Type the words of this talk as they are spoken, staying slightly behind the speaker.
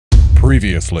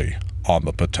Previously on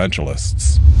The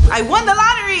Potentialists. I won the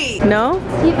lottery! No?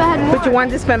 See if I had more. But you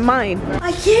wanted to spend mine.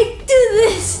 I can't do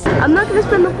this! I'm not gonna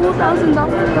spend the full $1,000 on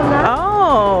that.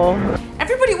 Oh.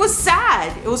 Everybody was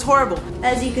sad. It was horrible.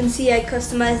 As you can see, I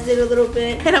customized it a little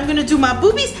bit. And I'm gonna do my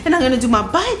boobies and I'm gonna do my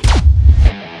butt.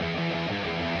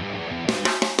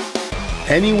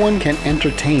 Anyone can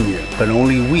entertain you, but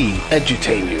only we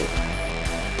edutain you.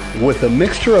 With a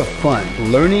mixture of fun,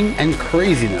 learning, and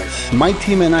craziness, my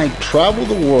team and I travel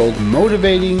the world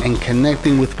motivating and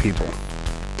connecting with people.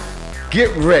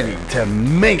 Get ready to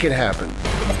make it happen.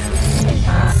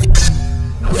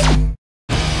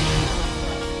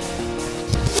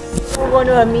 We're going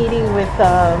to a meeting with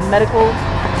medical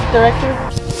director.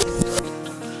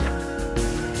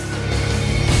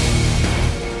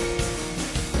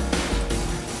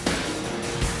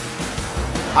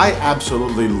 I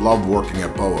absolutely love working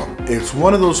at BOWA. It's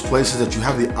one of those places that you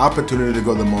have the opportunity to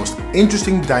go to the most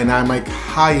interesting, dynamic,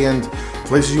 high-end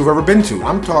places you've ever been to.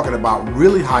 I'm talking about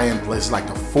really high-end places like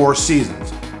the Four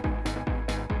Seasons.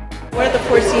 We're at the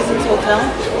Four Seasons Hotel.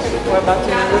 We're about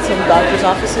to meet with some doctor's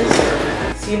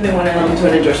offices. See if they want to come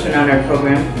to an endorsement on our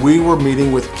program. We were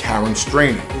meeting with Karen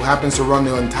Straney, who happens to run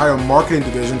the entire marketing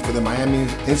division for the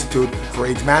Miami Institute for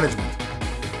Age Management.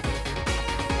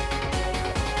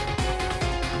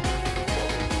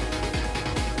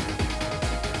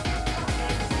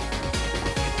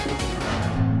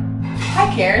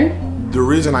 Hi, Karen. The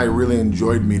reason I really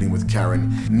enjoyed meeting with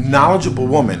Karen, knowledgeable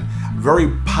woman,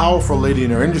 very powerful lady in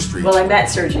her industry. Well, I met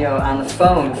Sergio on the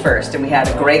phone first, and we had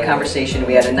a great conversation.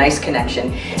 We had a nice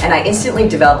connection, and I instantly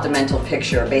developed a mental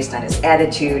picture based on his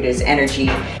attitude, his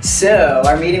energy. So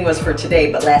our meeting was for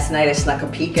today, but last night I snuck a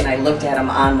peek and I looked at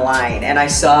him online, and I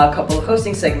saw a couple of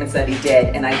hosting segments that he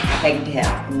did, and I pegged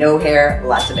him. No hair,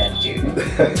 lots of attitude.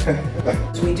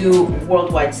 We do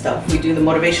worldwide stuff. We do the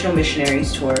Motivational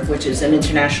Missionaries Tour, which is an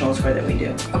international tour that we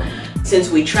do.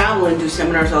 Since we travel and do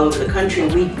seminars all over the country,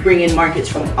 we bring in markets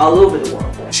from all over the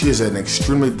world. She is an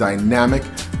extremely dynamic,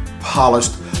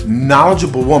 polished,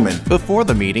 knowledgeable woman. Before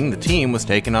the meeting, the team was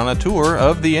taken on a tour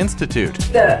of the Institute.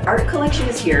 The art collection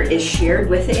is shared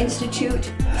with the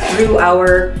Institute through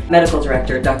our medical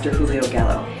director, Dr. Julio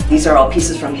Gallo. These are all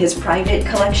pieces from his private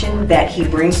collection that he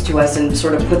brings to us and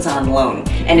sort of puts on loan.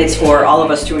 And it's for all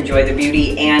of us to enjoy the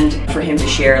beauty and for him to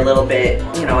share a little bit,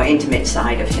 intimate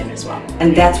side of him as well.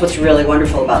 And that's what's really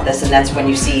wonderful about this, and that's when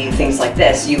you see things like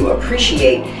this, you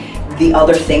appreciate the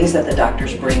other things that the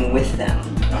doctors bring with them.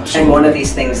 Absolutely. And one of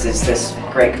these things is this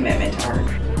great commitment to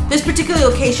art. This particular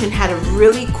location had a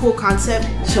really cool concept.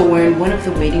 So we're in one of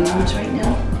the waiting rooms right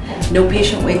now. No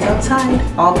patient waits outside,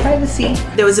 all privacy.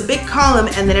 There was a big column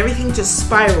and then everything just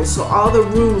spiraled, so all the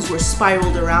rooms were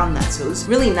spiraled around that. So it was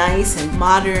really nice and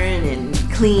modern and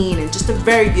clean and just a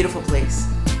very beautiful place.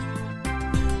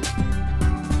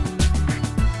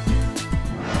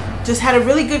 Just had a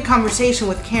really good conversation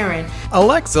with Karen.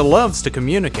 Alexa loves to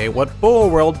communicate what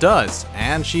BOWAworld does,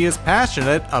 and she is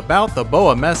passionate about the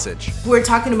BOWA message. We're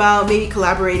talking about maybe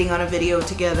collaborating on a video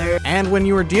together. And when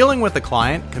you are dealing with a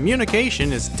client,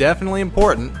 communication is definitely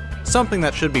important, something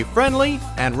that should be friendly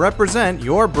and represent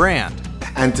your brand.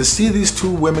 And to see these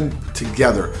two women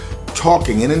together,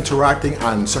 talking and interacting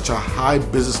on such a high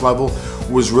business level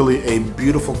was really a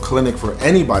beautiful clinic for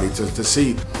anybody to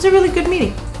see. It's a really good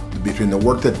meeting. Between the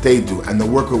work that they do and the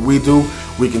work that we do,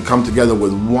 we can come together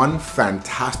with one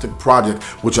fantastic project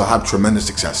which will have tremendous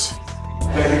success.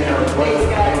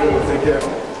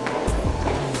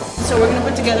 So we're going to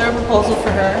put together a proposal for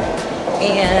her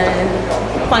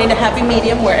and find a happy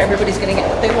medium where everybody's going to get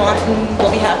what they want and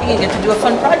we'll be happy and get to do a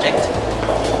fun project.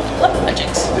 Love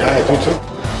projects. Yeah, I do too.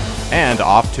 And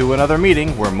off to another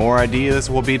meeting where more ideas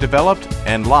will be developed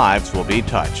and lives will be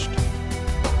touched.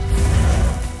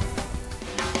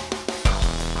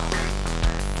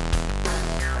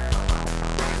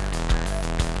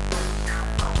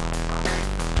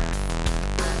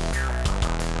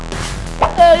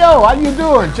 Hey yo, how you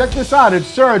doing? Check this out, it's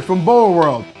Serge from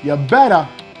BOWAworld. You better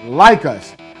like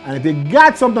us. And if you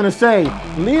got something to say,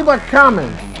 leave a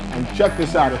comment. And check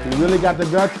this out, if you really got the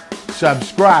guts,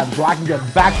 subscribe so I can get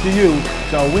back to you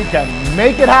so we can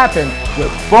make it happen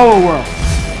with BOWAworld.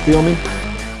 Feel me?